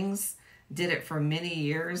weddings, did it for many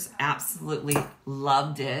years, absolutely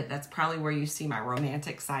loved it. That's probably where you see my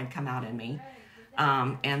romantic side come out in me,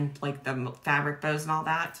 and like the fabric bows and all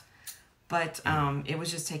that. But it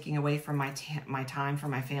was just taking away from my time for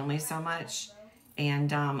my family so much.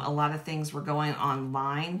 And a lot of things were going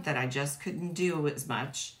online that I just couldn't do as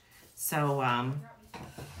much. So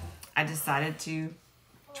I decided to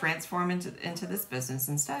transform into this business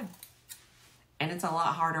instead. And it's a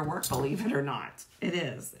lot harder work, believe it or not. It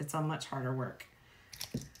is. It's a much harder work.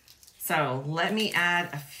 So let me add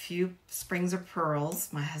a few springs of pearls.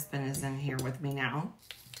 My husband is in here with me now.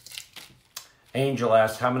 Angel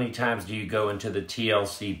asked, how many times do you go into the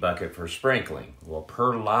TLC bucket for sprinkling? Well,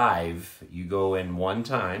 per live, you go in one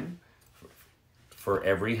time for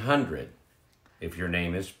every 100 if your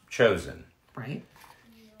name is chosen. Right.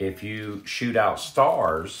 If you shoot out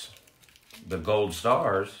stars, the gold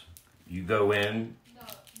stars, you go in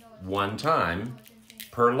one time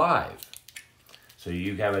per live. So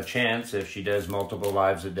you have a chance, if she does multiple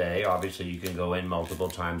lives a day, obviously you can go in multiple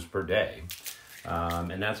times per day.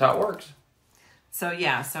 And that's how it works. So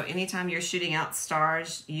yeah, so anytime you're shooting out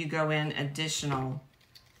stars, you go in additional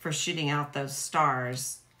for shooting out those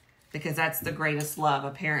stars, because that's the greatest love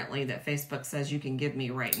apparently that Facebook says you can give me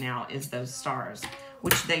right now is those stars,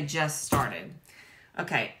 which they just started.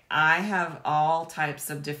 Okay, I have all types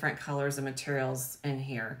of different colors and materials in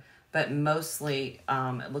here, but mostly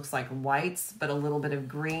it looks like whites, but a little bit of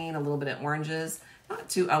green, a little bit of oranges. Not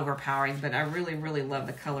too overpowering, but I really, really love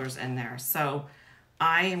the colors in there. So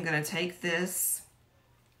I am going to take this,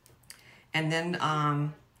 and then I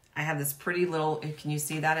have this pretty little, can you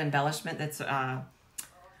see that embellishment? That's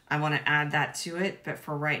I want to add that to it, but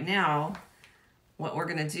for right now, what we're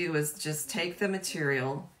going to do is just take the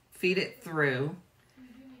material, feed it through,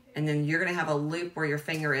 and then you're going to have a loop where your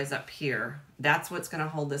finger is up here. That's what's going to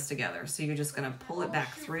hold this together. So you're just going to pull it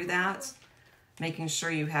back through that, making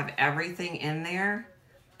sure you have everything in there.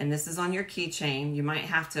 And this is on your keychain. You might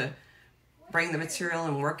have to bring the material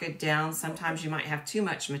and work it down. Sometimes you might have too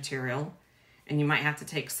much material and you might have to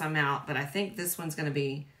take some out, but I think this one's going to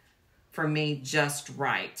be, for me, just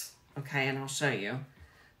right. Okay, and I'll show you.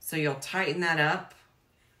 So you'll tighten that up,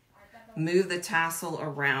 move the tassel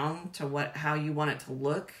around to how you want it to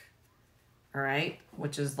look. All right,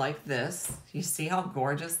 which is like this. You see how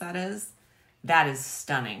gorgeous that is? That is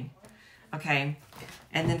stunning. Okay,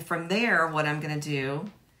 and then from there, what I'm going to do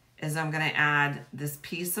is I'm going to add this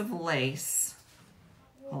piece of lace.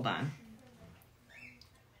 Hold on.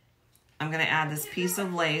 I'm going to add this piece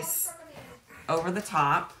of lace over the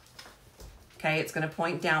top. Okay, it's going to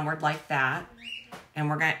point downward like that. And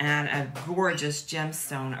we're going to add a gorgeous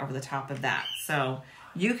gemstone over the top of that. So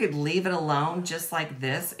you could leave it alone just like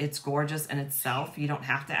this. It's gorgeous in itself. You don't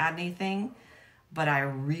have to add anything. But I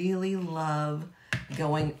really love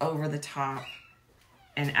going over the top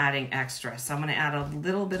and adding extra. So I'm going to add a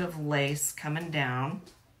little bit of lace coming down.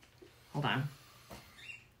 Hold on.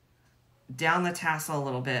 Down the tassel a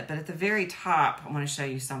little bit. But at the very top, I want to show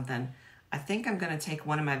you something. I think I'm going to take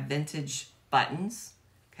one of my vintage buttons.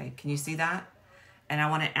 Okay, can you see that? And I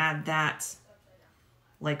want to add that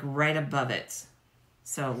like right above it.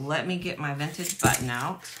 So let me get my vintage button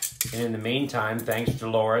out. And in the meantime, thanks to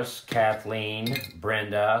Dolores, Kathleen,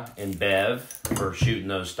 Brenda, and Bev for shooting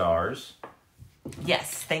those stars.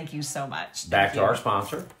 Yes, thank you so much. Back to our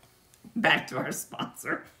sponsor. Back to our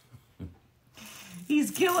sponsor. He's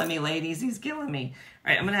killing me, ladies. He's killing me.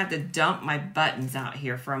 All right, I'm going to have to dump my buttons out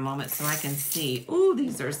here for a moment so I can see. Ooh,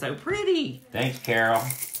 these are so pretty. Thanks, Carol.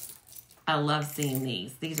 I love seeing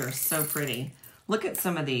these. These are so pretty. Look at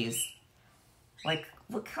some of these. Like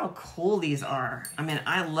look how cool these are. I mean,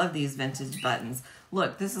 I love these vintage buttons.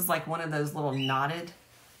 Look, this is like one of those little knotted.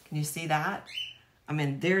 Can you see that? I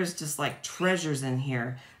mean, there's just like treasures in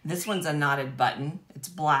here. This one's a knotted button. It's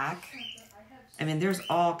black. I mean, there's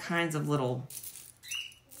all kinds of little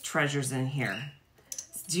treasures in here.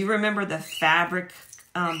 Do you remember the fabric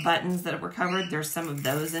buttons that were covered? There's some of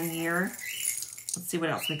those in here. Let's see what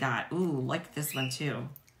else we got. Ooh, like this one too.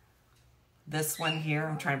 This one here,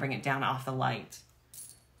 I'm trying to bring it down off the light.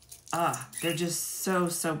 Ah, they're just so,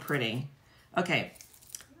 so pretty. Okay,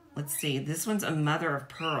 let's see. This one's a mother of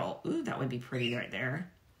pearl. Ooh, that would be pretty right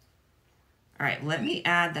there. All right, let me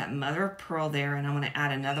add that mother of pearl there, and I'm going to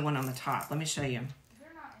add another one on the top. Let me show you.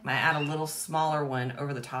 I'm going to add a little smaller one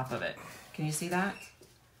over the top of it. Can you see that?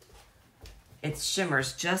 It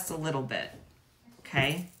shimmers just a little bit.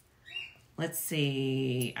 Okay. Let's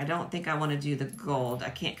see. I don't think I want to do the gold. I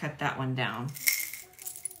can't cut that one down.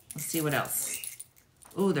 Let's see what else.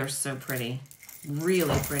 Ooh, they're so pretty.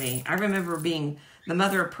 Really pretty. I remember being the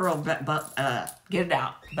mother of pearl, get it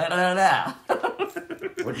out.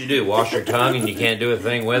 What'd you do? Wash your tongue and you can't do a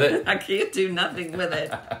thing with it? I can't do nothing with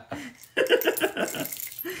it.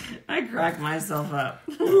 I crack myself up.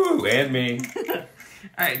 Ooh, and me. All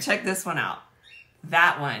right, check this one out.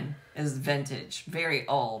 That one is vintage, very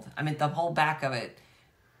old. I mean, the whole back of it,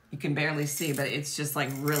 you can barely see, but it's just like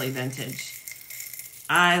really vintage.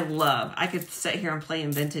 I could sit here and play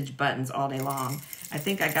in vintage buttons all day long. I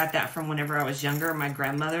think I got that from whenever I was younger. My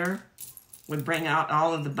grandmother would bring out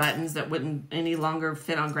all of the buttons that wouldn't any longer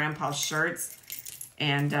fit on Grandpa's shirts.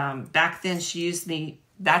 And back then she used me,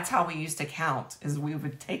 that's how we used to count, is we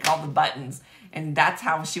would take all the buttons, and that's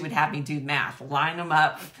how she would have me do math, line them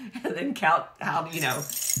up, and then count how,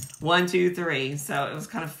 1, 2, 3. So it was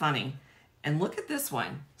kind of funny. And look at this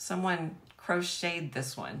one. Someone crocheted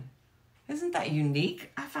this one. Isn't that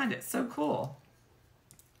unique? I find it so cool.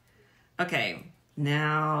 Okay,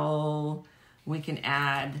 now we can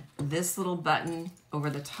add this little button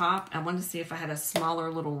over the top. I wanted to see if I had a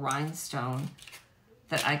smaller little rhinestone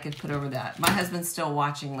that I could put over that. My husband's still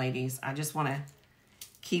watching, ladies. I just want to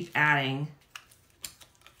keep adding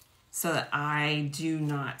so that I do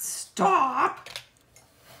not stop.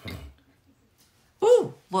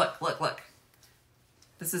 Ooh, look, look, look.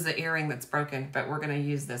 This is an earring that's broken, but we're going to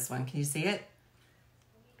use this one. Can you see it?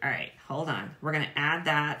 All right, hold on. We're going to add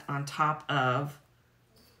that on top of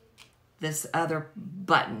this other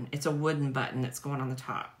button. It's a wooden button that's going on the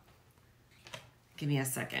top. Give me a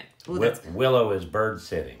second. Ooh, Willow is bird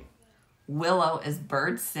sitting. Willow is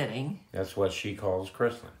bird sitting. That's what she calls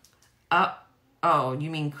Chrislyn. Oh,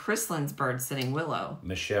 you mean Chrislyn's bird sitting Willow?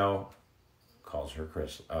 Michelle calls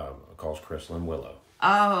Chrislyn Willow.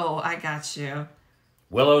 Oh, I got you.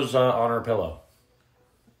 Willow's on her pillow.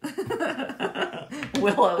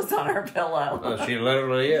 Willow's on her pillow. Oh, she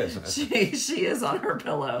literally is. She is on her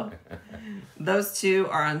pillow. Those two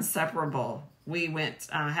are inseparable. We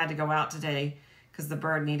had to go out today because the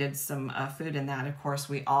bird needed some food in that. Of course,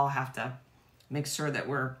 we all have to make sure that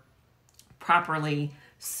we're properly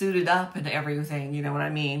suited up and everything, you know what I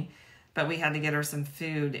mean? But we had to get her some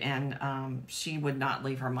food, and she would not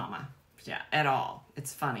leave her mama, at all.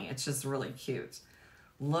 It's funny. It's just really cute.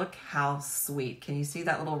 Look how sweet. Can you see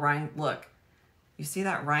that little look, you see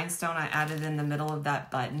that rhinestone I added in the middle of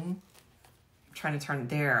that button? I'm trying to turn it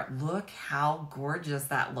there. Look how gorgeous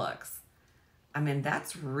that looks. I mean,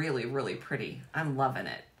 that's really, really pretty. I'm loving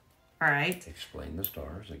it. All right. Explain the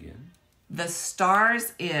stars again. The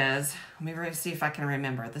stars is, let me see if I can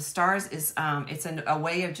remember. The stars is, it's a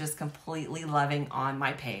way of just completely loving on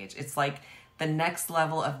my page. It's like the next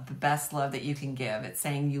level of the best love that you can give. It's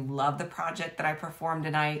saying you love the project that I performed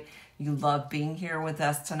tonight. You love being here with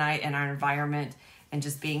us tonight in our environment and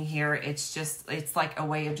just being here. It's like a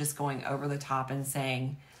way of just going over the top and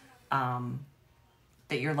saying that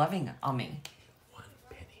you're loving on me. 1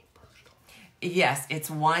 penny per star. Yes, it's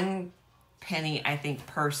 1 penny, I think,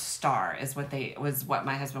 per star is what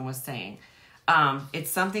my husband was saying.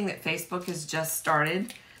 It's something that Facebook has just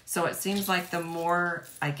started. So it seems like the more,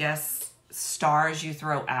 I guess, stars you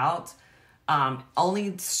throw out,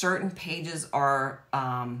 only certain pages are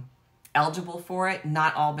eligible for it.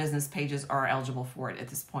 Not all business pages are eligible for it at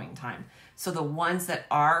this point in time. So the ones that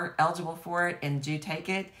are eligible for it and do take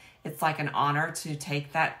it, it's like an honor to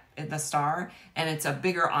take the star, and it's a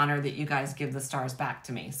bigger honor that you guys give the stars back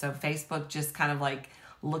to me. So Facebook just kind of like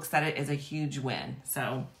looks at it as a huge win.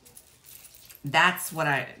 So that's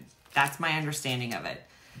my understanding of it.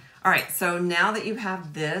 All right, so now that you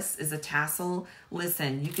have this as a tassel,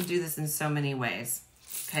 listen, you could do this in so many ways,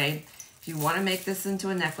 okay? If you want to make this into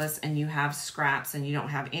a necklace and you have scraps and you don't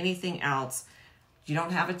have anything else, You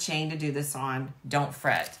don't have a chain to do this on. Don't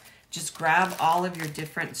fret. Just grab all of your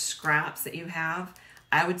different scraps that you have.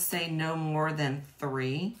 I would say no more than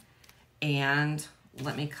 3. And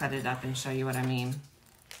let me cut it up and show you what I mean.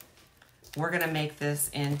 We're gonna make this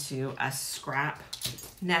into a scrap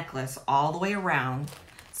necklace all the way around,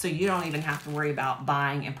 so you don't even have to worry about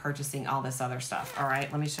buying and purchasing all this other stuff. All right,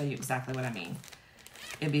 let me show you exactly what I mean.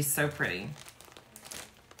 It'd be so pretty.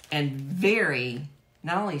 And very,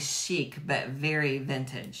 not only chic, but very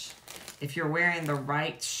vintage. If you're wearing the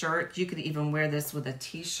right shirt, you could even wear this with a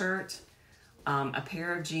t-shirt, a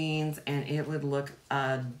pair of jeans, and it would look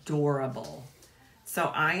adorable. So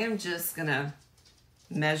I am just gonna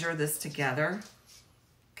measure this together,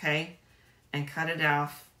 okay, and cut it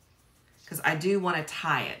off, because I do want to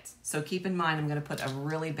tie it. So keep in mind, I'm gonna put a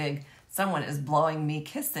really big, someone is blowing me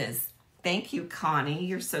kisses. Thank you, Connie,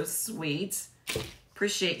 you're so sweet.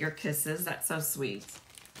 Appreciate your kisses, that's so sweet.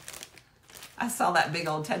 I saw that big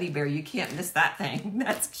old teddy bear. You can't miss that thing.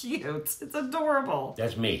 That's cute. It's adorable.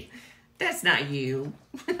 That's me. That's not you.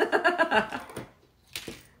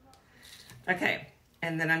 Okay,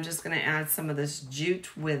 and then I'm just going to add some of this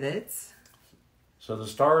jute with it. So the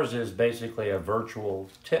stars is basically a virtual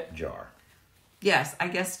tip jar. Yes, I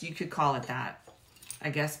guess you could call it that. I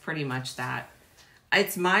guess pretty much that.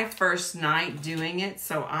 It's my first night doing it,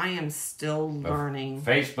 so I am still learning.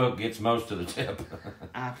 Facebook gets most of the tip.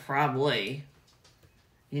 Probably.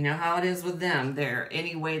 You know how it is with them. They're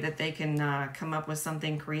any way that they can come up with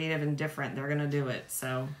something creative and different, they're going to do it.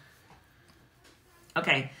 So,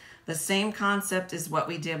 okay. The same concept is what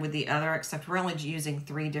we did with the other, except we're only using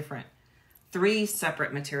 3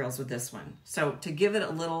 separate materials with this one. So to give it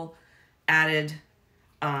a little added,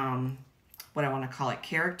 what I want to call it,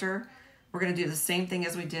 character, we're going to do the same thing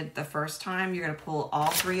as we did the first time. You're going to pull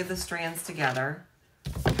all 3 of the strands together,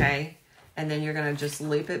 okay? And then you're going to just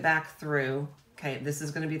loop it back through. Okay, this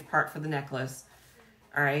is going to be the part for the necklace,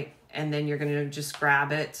 all right? And then you're going to just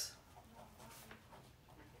grab it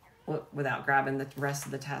without grabbing the rest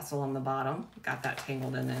of the tassel on the bottom. Got that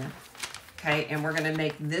tangled in there. Okay, and we're going to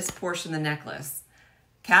make this portion the necklace.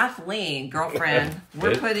 Kathleen, girlfriend,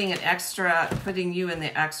 we're putting you in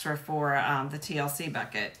the extra for the TLC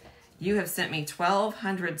bucket. You have sent me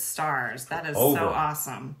 1,200 stars. That is so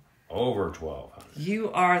awesome. Over 1,200.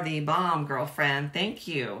 You are the bomb, girlfriend. Thank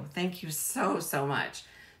you. Thank you so, so much.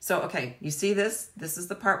 So, okay, you see this? This is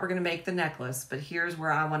the part we're going to make the necklace, but here's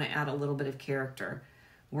where I want to add a little bit of character.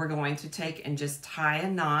 We're going to take and just tie a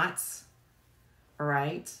knot, all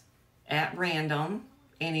right, at random,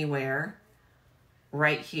 anywhere,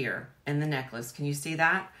 right here in the necklace. Can you see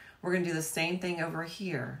that? We're going to do the same thing over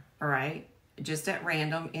here, all right, just at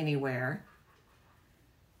random, anywhere.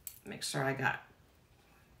 Make sure I got,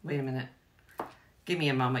 wait a minute. Give me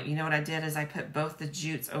a moment. You know what I did is I put both the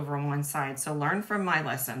jutes over on one side. So learn from my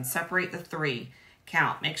lesson. Separate the 3.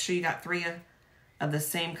 Count. Make sure you got 3 of the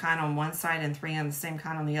same kind on one side and 3 on the same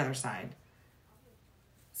kind on the other side.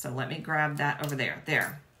 So let me grab that over there.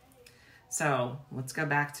 There. So let's go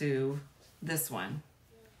back to this one.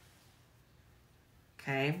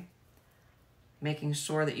 Okay. Making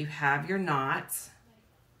sure that you have your knots.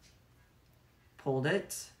 Pulled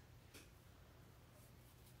it.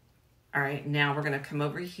 All right, now we're going to come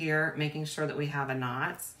over here, making sure that we have a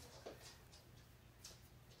knot.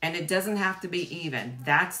 And it doesn't have to be even.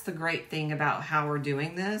 That's the great thing about how we're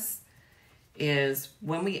doing this, is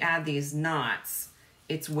when we add these knots,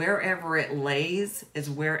 it's wherever it lays is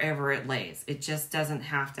wherever it lays. It just doesn't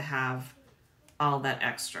have to have all that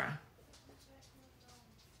extra.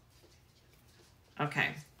 Okay.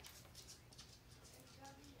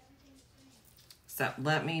 So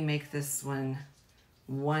let me make this one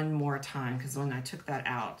more time, because when I took that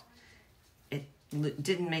out, it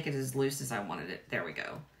didn't make it as loose as I wanted it. There we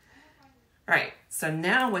go. All right, so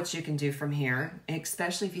now what you can do from here,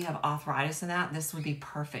 especially if you have arthritis in that, this would be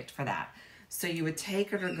perfect for that. So you would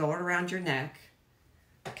take it or go around your neck,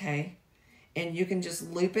 okay? And you can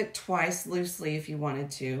just loop it twice loosely if you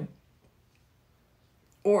wanted to.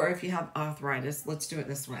 Or if you have arthritis, let's do it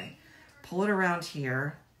this way. Pull it around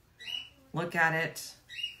here, look at it,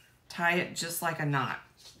 tie it just like a knot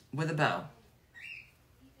with a bow,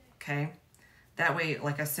 okay? That way,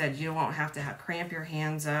 like I said, you won't have to cramp your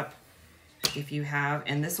hands up if you have,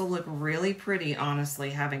 and this will look really pretty,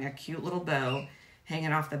 honestly, having a cute little bow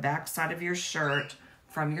hanging off the back side of your shirt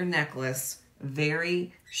from your necklace.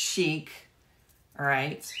 Very chic, all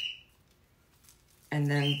right? And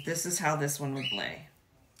then this is how this one would lay.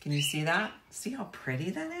 Can you see that? See how pretty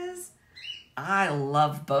that is? I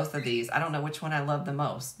love both of these. I don't know which one I love the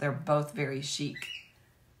most. They're both very chic.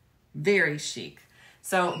 Very chic.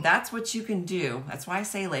 So that's what you can do. That's why I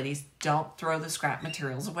say, ladies, don't throw the scrap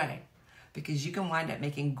materials away, because you can wind up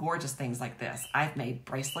making gorgeous things like this. I've made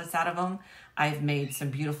bracelets out of them. I've made some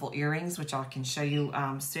beautiful earrings, which I can show you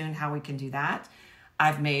soon how we can do that.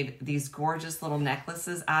 I've made these gorgeous little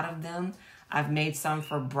necklaces out of them. I've made some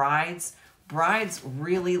for brides. Brides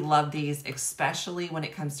really love these, especially when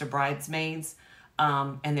it comes to bridesmaids.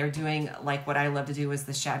 And they're doing like what I love to do is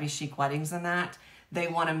the shabby chic weddings and that. They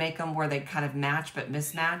want to make them where they kind of match but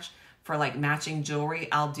mismatch. For like matching jewelry,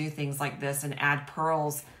 I'll do things like this and add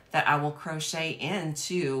pearls that I will crochet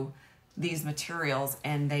into these materials,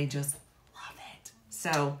 and they just love it.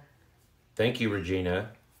 So thank you,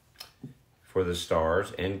 Regina, for the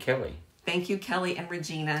stars, and Kelly. Thank you, Kelly and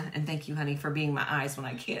Regina, and thank you, honey, for being my eyes when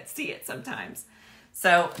I can't see it sometimes.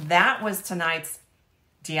 So that was tonight's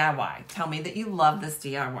DIY. Tell me that you love this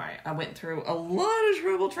DIY. I went through a lot of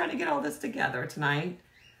trouble trying to get all this together tonight.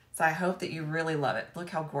 So I hope that you really love it. Look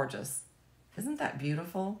how gorgeous. Isn't that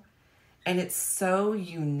beautiful? And it's so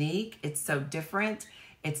unique. It's so different.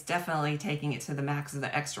 It's definitely taking it to the max of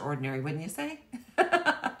the extraordinary, wouldn't you say?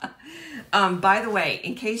 By the way,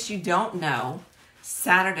 in case you don't know,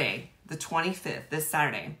 Saturday, the 25th, this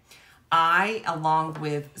Saturday, I, along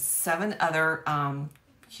with 7 other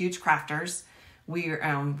huge crafters, we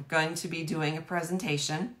are going to be doing a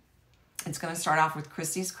presentation. It's going to start off with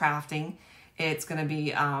Christy's Crafting. It's going to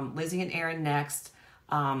be Lizzie and Aaron next.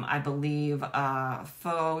 I believe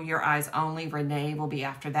Faux Your Eyes Only, Renee will be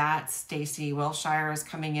after that. Stacy Wilshire is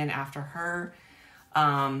coming in after her.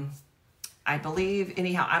 I believe,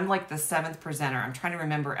 anyhow, I'm like the 7th presenter. I'm trying to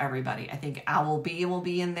remember everybody. I think Owl B will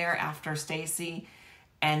be in there after Stacy.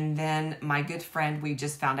 And then my good friend, we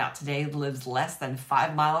just found out today, lives less than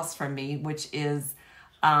 5 miles from me, which is,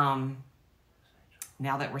 now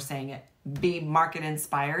that we're saying it, Be Market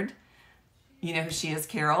Inspired. You know who she is,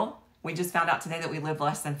 Carol. We just found out today that we live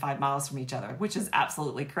less than 5 miles from each other, which is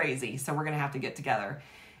absolutely crazy. So we're going to have to get together.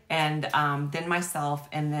 And then myself,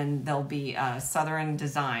 and then there'll be Southern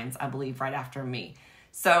Designs, I believe, right after me.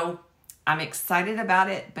 So I'm excited about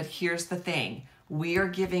it, but here's the thing. We are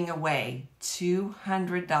giving away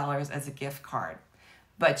 $200 as a gift card,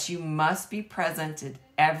 but you must be present at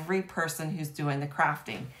every person who's doing the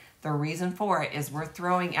crafting. The reason for it is we're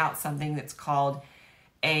throwing out something that's called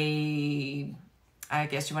I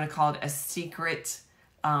guess you want to call it a secret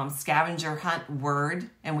scavenger hunt word,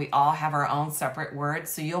 and we all have our own separate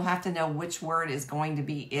words. So you'll have to know which word is going to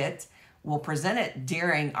be it. We'll present it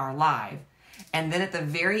during our live. And then at the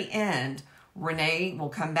very end, Renee will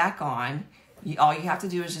come back on. All you have to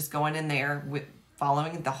do is just go in there with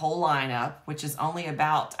following the whole lineup, which is only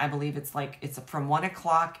about, I believe it's from 1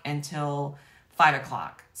 o'clock until 5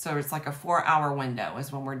 o'clock. So it's like a 4-hour window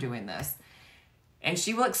is when we're doing this. And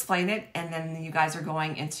she will explain it, and then you guys are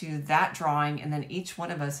going into that drawing, and then each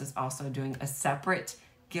one of us is also doing a separate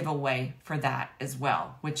giveaway for that as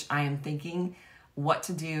well, which I am thinking what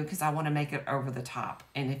to do because I want to make it over the top.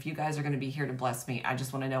 And if you guys are going to be here to bless me, I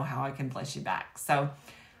just want to know how I can bless you back. So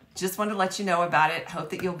just wanted to let you know about it.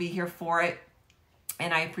 Hope that you'll be here for it.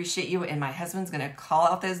 And I appreciate you. And my husband's going to call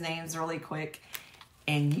out those names really quick.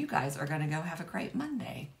 And you guys are going to go have a great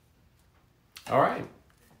Monday. All right.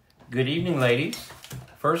 Good evening, ladies.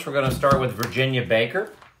 First, we're going to start with Virginia Baker,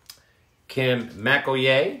 Kim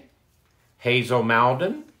McEllier, Hazel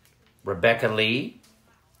Malden, Rebecca Lee,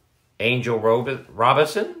 Angel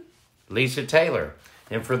Robinson, Lisa Taylor.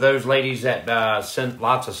 And for those ladies that sent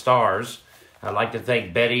lots of stars, I'd like to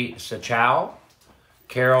thank Betty Sachow,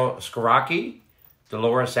 Carol Skaraki,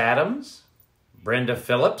 Dolores Adams, Brenda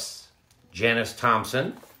Phillips, Janice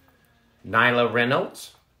Thompson, Nyla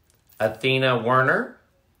Reynolds, Athena Werner,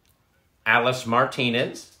 Alice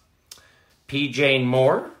Martinez, P. Jane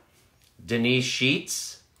Moore, Denise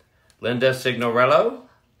Sheets, Linda Signorello,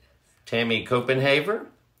 Tammy Copenhaver,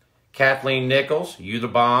 Kathleen Nichols, You the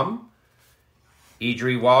Bomb,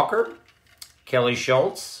 Idri Walker, Kelly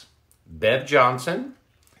Schultz, Bev Johnson,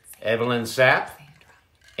 Evelyn Sapp,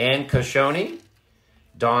 Ann Coshoni,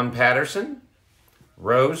 Dawn Patterson,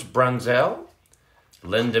 Rose Brunzel,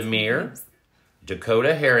 Linda Meir,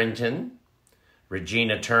 Dakota Harrington,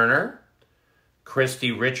 Regina Turner,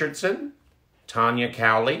 Christy Richardson, Tanya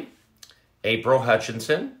Cowley, April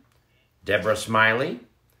Hutchinson, Deborah Smiley,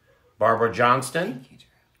 Barbara Johnston,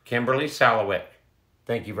 Kimberly Salawick.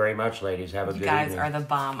 Thank you very much, ladies. Have a good evening. You guys are the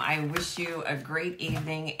bomb. I wish you a great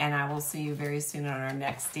evening, and I will see you very soon on our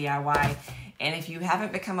next DIY. And if you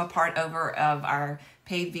haven't become a part of our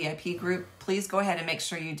paid VIP group, please go ahead and make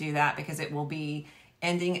sure you do that because it will be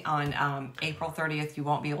ending on April 30th. You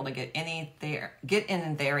won't be able to get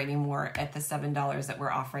in there anymore at the $7 that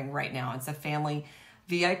we're offering right now. It's a family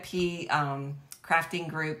VIP crafting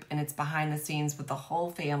group, and it's behind the scenes with the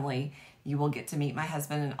whole family. You will get to meet my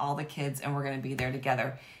husband and all the kids, and we're going to be there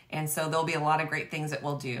together. And so there'll be a lot of great things that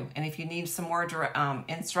we'll do. And if you need some more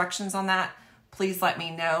instructions on that, please let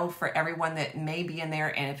me know for everyone that may be in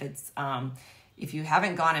there. And if it's if you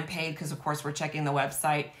haven't gone and paid, because of course we're checking the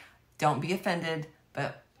website, don't be offended,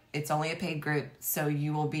 but it's only a paid group, so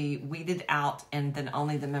you will be weeded out, and then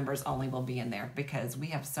only the members only will be in there, because we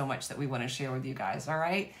have so much that we want to share with you guys. All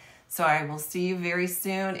right, so I will see you very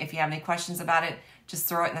soon. If you have any questions about it, just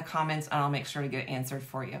throw it in the comments and I'll make sure to get it answered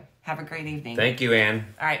for you. Have a great evening. Thank you, Ann.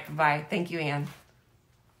 All right, bye-bye. Thank you, Ann.